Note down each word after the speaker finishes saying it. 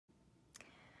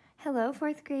Hello,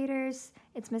 fourth graders.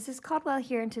 It's Mrs. Caldwell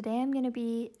here, and today I'm going to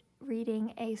be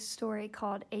reading a story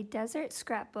called A Desert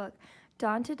Scrapbook,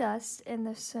 Dawn to Dusk in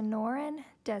the Sonoran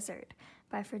Desert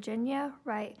by Virginia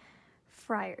Wright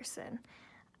Frierson.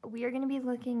 We are going to be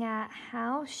looking at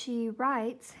how she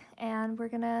writes, and we're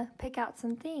going to pick out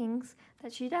some things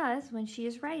that she does when she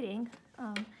is writing,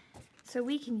 so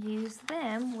we can use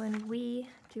them when we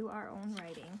do our own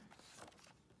writing.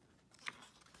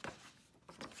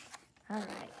 All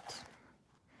right.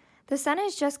 The sun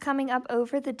is just coming up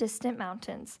over the distant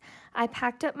mountains. I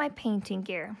packed up my painting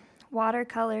gear.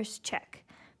 Watercolors, check.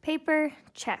 Paper,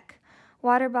 check.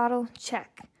 Water bottle,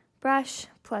 check. Brush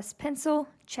plus pencil,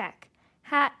 check.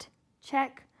 Hat,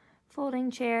 check.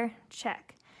 Folding chair,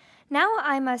 check. Now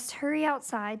I must hurry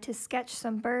outside to sketch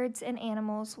some birds and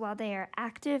animals while they are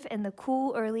active in the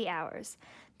cool early hours.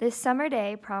 This summer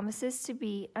day promises to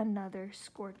be another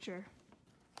scorcher.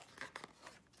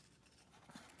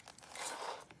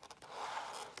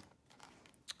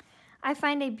 I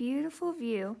find a beautiful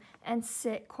view and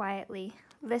sit quietly,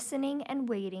 listening and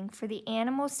waiting for the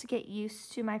animals to get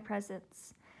used to my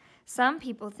presence. Some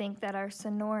people think that our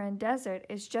Sonoran Desert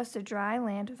is just a dry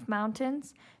land of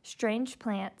mountains, strange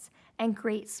plants, and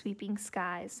great sweeping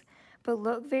skies. But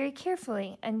look very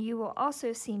carefully, and you will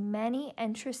also see many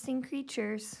interesting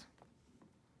creatures.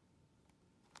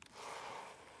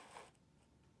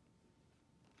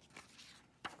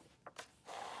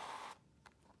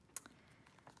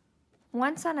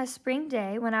 Once on a spring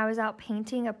day, when I was out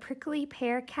painting a prickly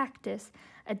pear cactus,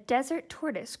 a desert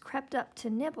tortoise crept up to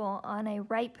nibble on a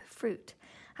ripe fruit.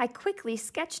 I quickly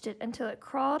sketched it until it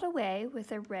crawled away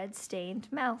with a red-stained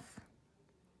mouth.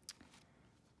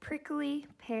 Prickly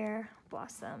pear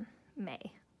blossom,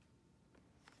 May.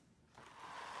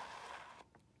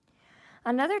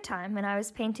 Another time, when I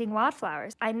was painting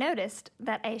wildflowers, I noticed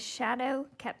that a shadow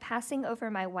kept passing over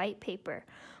my white paper.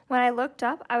 When I looked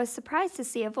up, I was surprised to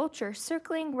see a vulture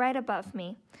circling right above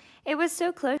me. It was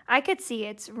so close, I could see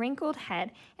its wrinkled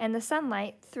head and the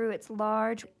sunlight through its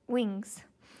large wings.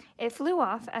 It flew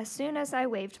off as soon as I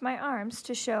waved my arms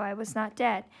to show I was not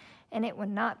dead, and it would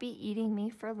not be eating me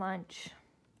for lunch.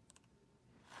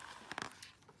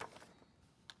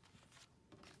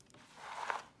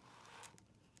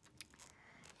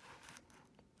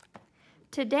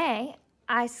 Today,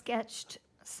 I sketched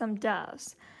some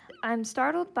doves. I'm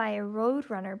startled by a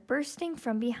roadrunner bursting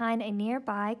from behind a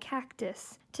nearby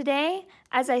cactus. Today,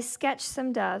 as I sketch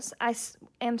some doves, I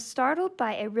am startled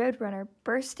by a roadrunner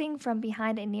bursting from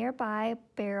behind a nearby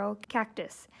barrel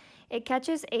cactus. It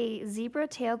catches a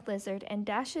zebra-tailed lizard and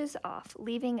dashes off,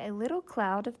 leaving a little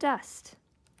cloud of dust.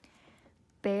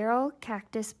 Barrel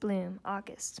cactus bloom,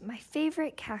 August, my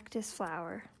favorite cactus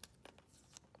flower.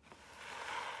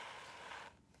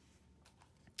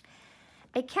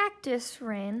 A cactus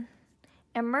wren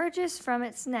emerges from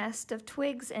its nest of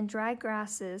twigs and dry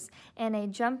grasses and a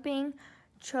jumping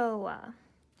cholla.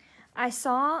 I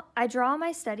draw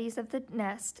my studies of the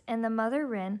nest and the mother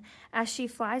wren as she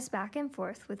flies back and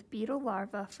forth with beetle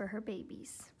larvae for her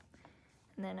babies.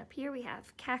 And then up here we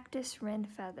have cactus wren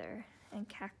feather and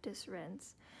cactus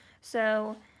wrens.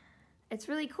 So it's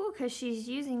really cool because she's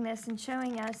using this and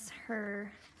showing us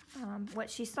her what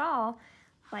she saw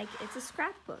like it's a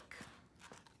scrapbook.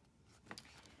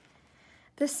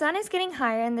 The sun is getting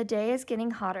higher and the day is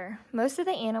getting hotter. Most of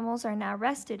the animals are now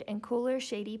rested in cooler,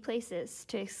 shady places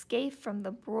to escape from the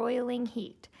broiling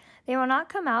heat. They will not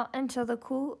come out until the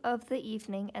cool of the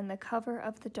evening and the cover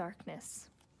of the darkness.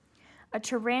 A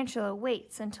tarantula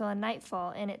waits until a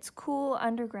nightfall in its cool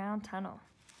underground tunnel.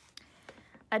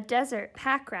 A desert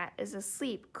pack rat is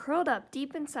asleep, curled up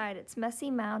deep inside its messy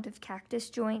mound of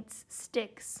cactus joints,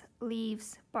 sticks,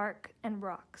 leaves, bark, and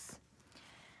rocks.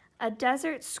 A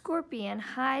desert scorpion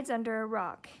hides under a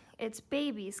rock, its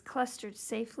babies clustered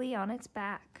safely on its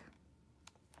back.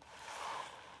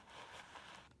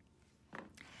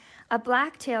 A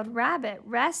black-tailed rabbit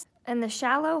rests in the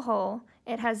shallow hole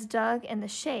it has dug in the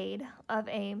shade of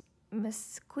a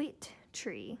mesquite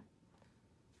tree.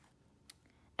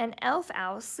 An elf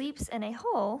owl sleeps in a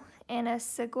hole in a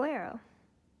saguaro.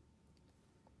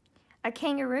 A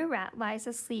kangaroo rat lies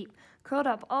asleep, curled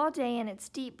up all day in its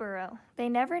deep burrow. They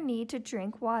never need to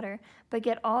drink water, but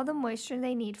get all the moisture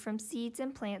they need from seeds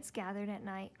and plants gathered at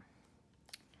night.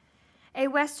 A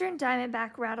western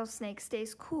diamondback rattlesnake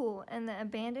stays cool in the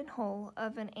abandoned hole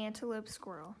of an antelope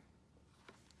squirrel.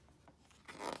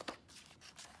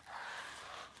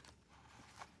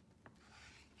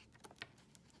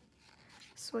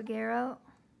 Saguaro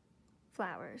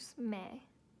flowers, May.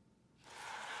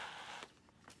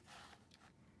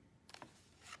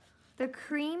 The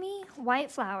creamy white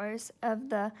flowers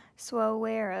of the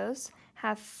saguaros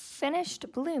have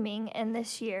finished blooming in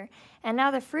this year, and now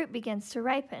the fruit begins to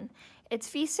ripen. It's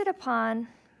feasted upon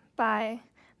by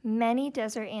many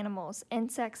desert animals,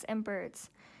 insects, and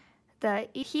birds. The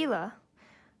Gila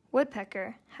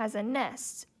woodpecker has a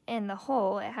nest in the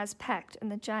hole it has pecked in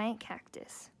the giant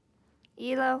cactus.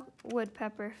 Gila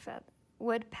woodpecker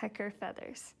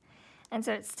feathers. And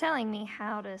so it's telling me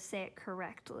how to say it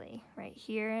correctly, right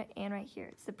here and right here.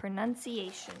 It's the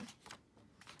pronunciation.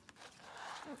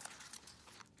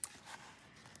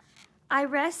 I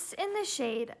rest in the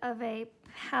shade of a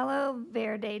Palo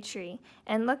Verde tree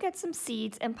and look at some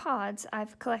seeds and pods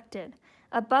I've collected.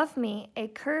 Above me, a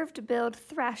curved-billed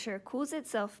thrasher cools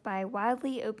itself by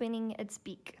wildly opening its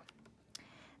beak.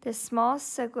 This small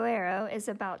saguaro is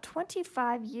about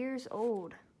 25 years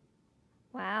old.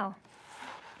 Wow.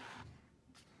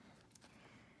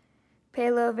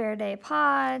 Palo Verde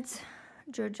pods,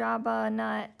 jojoba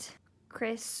nut,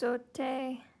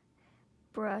 creosote,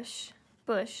 bush,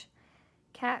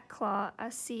 cat claw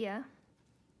acea,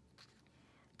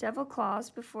 devil claws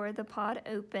before the pod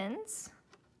opens,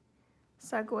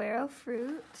 saguaro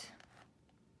fruit,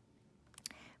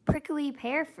 prickly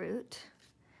pear fruit,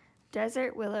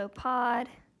 desert willow pod,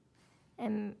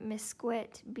 and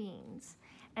mesquite beans.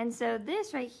 And so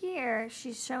this right here,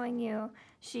 she's showing you,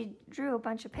 she drew a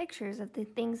bunch of pictures of the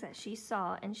things that she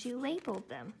saw and she labeled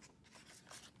them.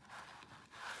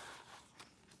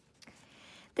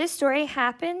 This story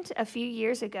happened a few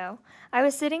years ago. I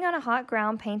was sitting on a hot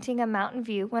ground painting a mountain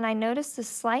view when I noticed a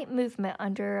slight movement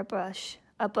under a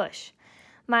bush.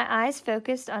 My eyes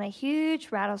focused on a huge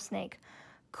rattlesnake,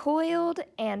 coiled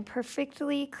and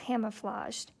perfectly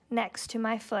camouflaged next to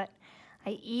my foot.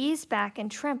 I eased back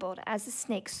and trembled as the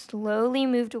snake slowly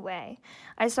moved away.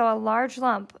 I saw a large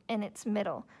lump in its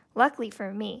middle. Luckily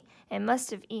for me, it must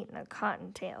have eaten a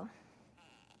cottontail.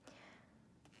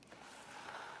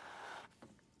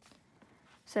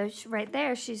 So right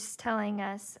there, she's telling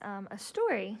us a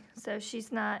story. So she's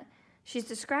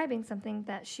describing something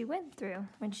that she went through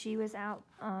when she was out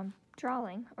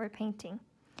drawing or painting.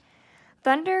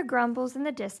 Thunder grumbles in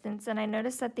the distance, and I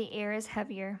notice that the air is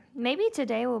heavier. Maybe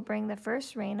today will bring the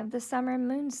first rain of the summer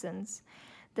monsoons.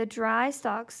 The dry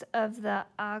stalks of the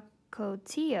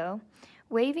acotillo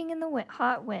waving in the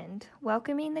hot wind,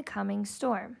 welcoming the coming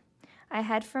storm. I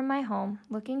head from my home,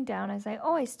 looking down as I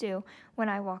always do when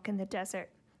I walk in the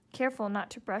desert, careful not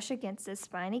to brush against a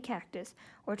spiny cactus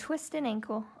or twist an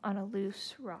ankle on a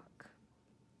loose rock.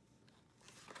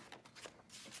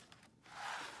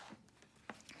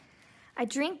 I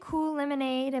drink cool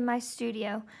lemonade in my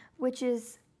studio, which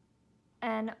is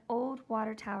an old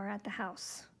water tower at the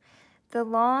house. The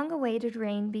long-awaited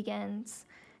rain begins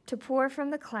to pour from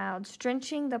the clouds,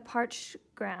 drenching the parched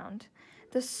ground.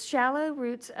 The shallow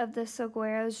roots of the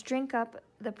saguaros drink up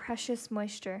the precious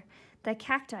moisture. The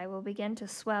cacti will begin to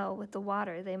swell with the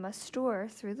water they must store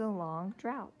through the long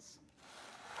droughts.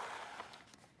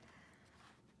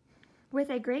 With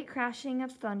a great crashing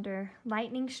of thunder,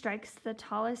 lightning strikes the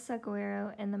tallest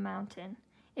saguaro in the mountain.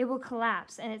 It will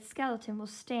collapse, and its skeleton will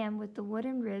stand with the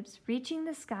wooden ribs reaching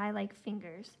the sky like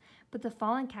fingers, but the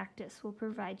fallen cactus will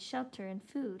provide shelter and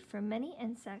food for many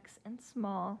insects and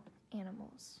small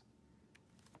animals.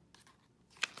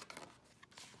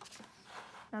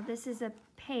 Now this is a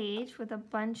page with a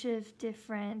bunch of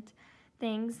different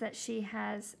things that she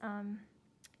has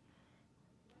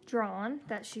drawn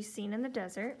that she's seen in the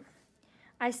desert.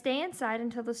 I stay inside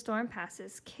until the storm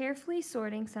passes, carefully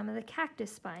sorting some of the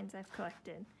cactus spines I've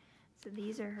collected. So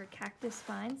these are her cactus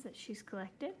spines that she's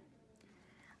collected.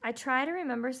 I try to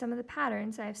remember some of the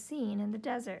patterns I've seen in the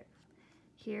desert.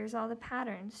 Here's all the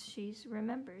patterns she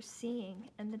remembers seeing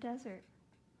in the desert.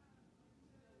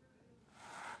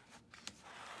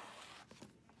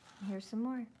 Here's some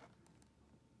more.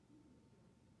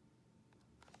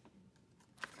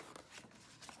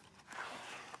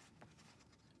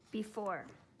 Before.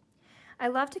 I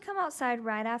love to come outside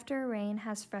right after rain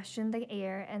has freshened the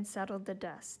air and settled the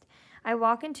dust. I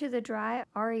walk into the dry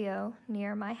arroyo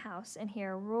near my house and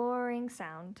hear a roaring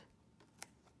sound.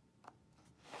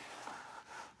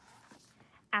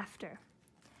 After.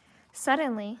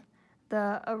 Suddenly,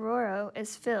 the arroyo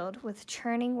is filled with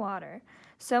churning water.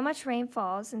 So much rain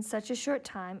falls in such a short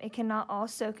time, it cannot all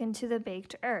soak into the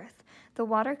baked earth. The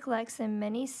water collects in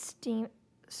many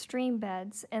stream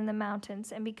beds in the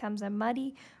mountains and becomes a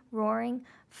muddy, roaring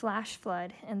flash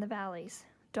flood in the valleys.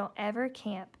 Don't ever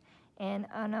camp in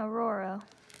an arroyo.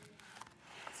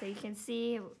 So you can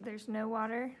see there's no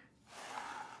water.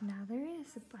 Now there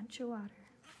is a bunch of water.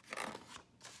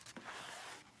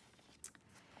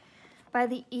 By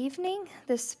the evening,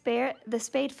 the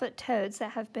spadefoot toads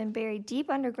that have been buried deep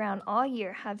underground all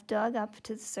year have dug up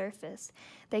to the surface.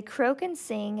 They croak and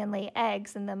sing and lay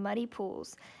eggs in the muddy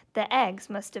pools. The eggs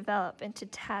must develop into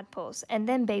tadpoles and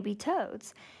then baby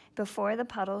toads before the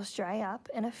puddles dry up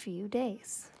in a few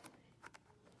days.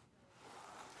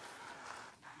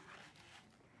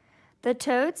 The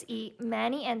toads eat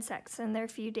many insects in their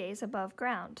few days above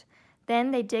ground.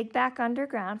 Then they dig back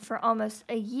underground for almost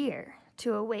a year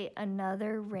to await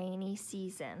another rainy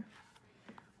season.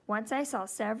 Once I saw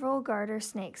several garter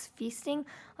snakes feasting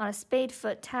on a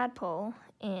spadefoot tadpole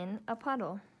in a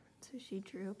puddle. So she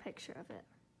drew a picture of it.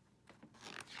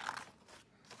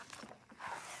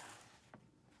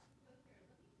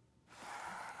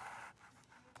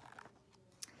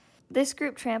 This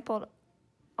group trampled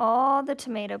all the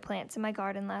tomato plants in my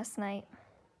garden last night.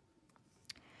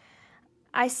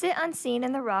 I sit unseen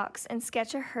in the rocks and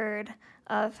sketch a herd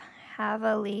of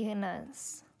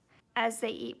javelinas as they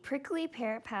eat prickly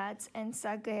pear pads and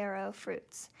saguaro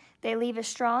fruits. They leave a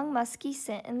strong musky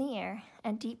scent in the air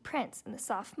and deep prints in the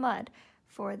soft mud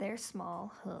for their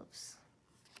small hooves.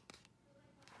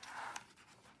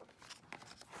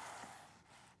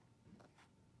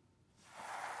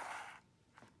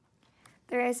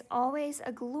 There is always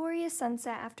a glorious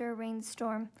sunset after a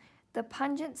rainstorm. The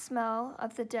pungent smell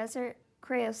of the desert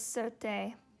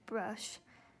creosote brush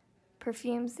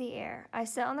perfumes the air. I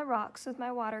sit on the rocks with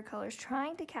my watercolors,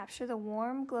 trying to capture the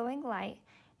warm, glowing light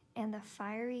and the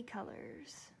fiery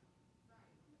colors.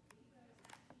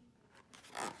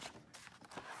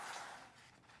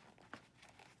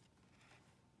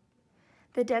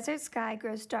 The desert sky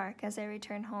grows dark as I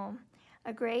return home.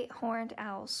 A great horned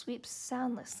owl sweeps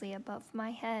soundlessly above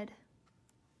my head.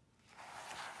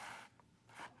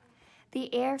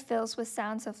 The air fills with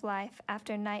sounds of life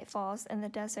after night falls in the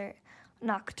desert.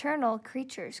 Nocturnal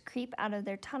creatures creep out of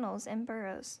their tunnels and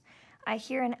burrows. I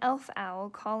hear an elf owl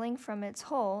calling from its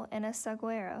hole in a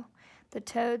saguaro. The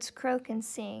toads croak and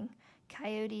sing.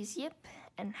 Coyotes yip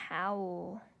and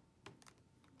howl.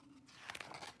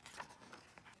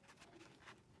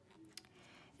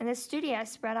 In the studio, I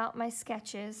spread out my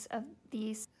sketches of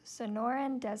these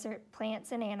Sonoran desert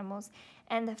plants and animals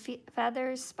and the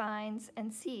feathers, spines,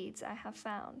 and seeds I have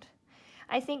found.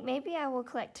 I think maybe I will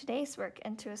collect today's work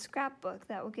into a scrapbook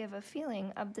that will give a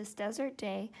feeling of this desert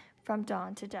day from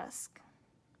dawn to dusk.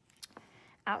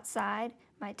 Outside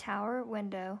my tower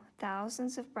window,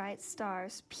 thousands of bright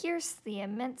stars pierce the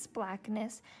immense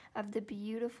blackness of the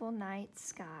beautiful night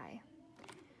sky.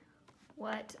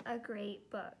 What a great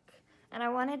book. And I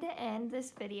wanted to end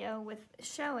this video with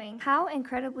showing how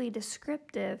incredibly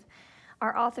descriptive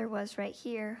our author was right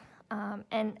here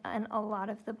and a lot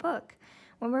of the book.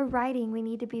 When we're writing, we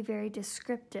need to be very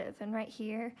descriptive. And right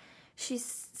here,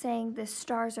 she's saying the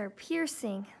stars are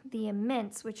piercing the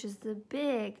immense, which is the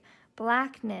big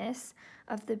blackness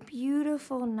of the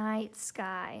beautiful night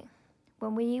sky.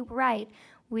 When we write,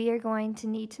 we are going to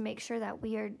need to make sure that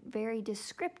we are very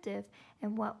descriptive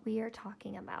in what we are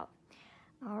talking about.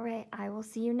 All right, I will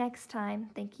see you next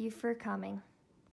time. Thank you for coming.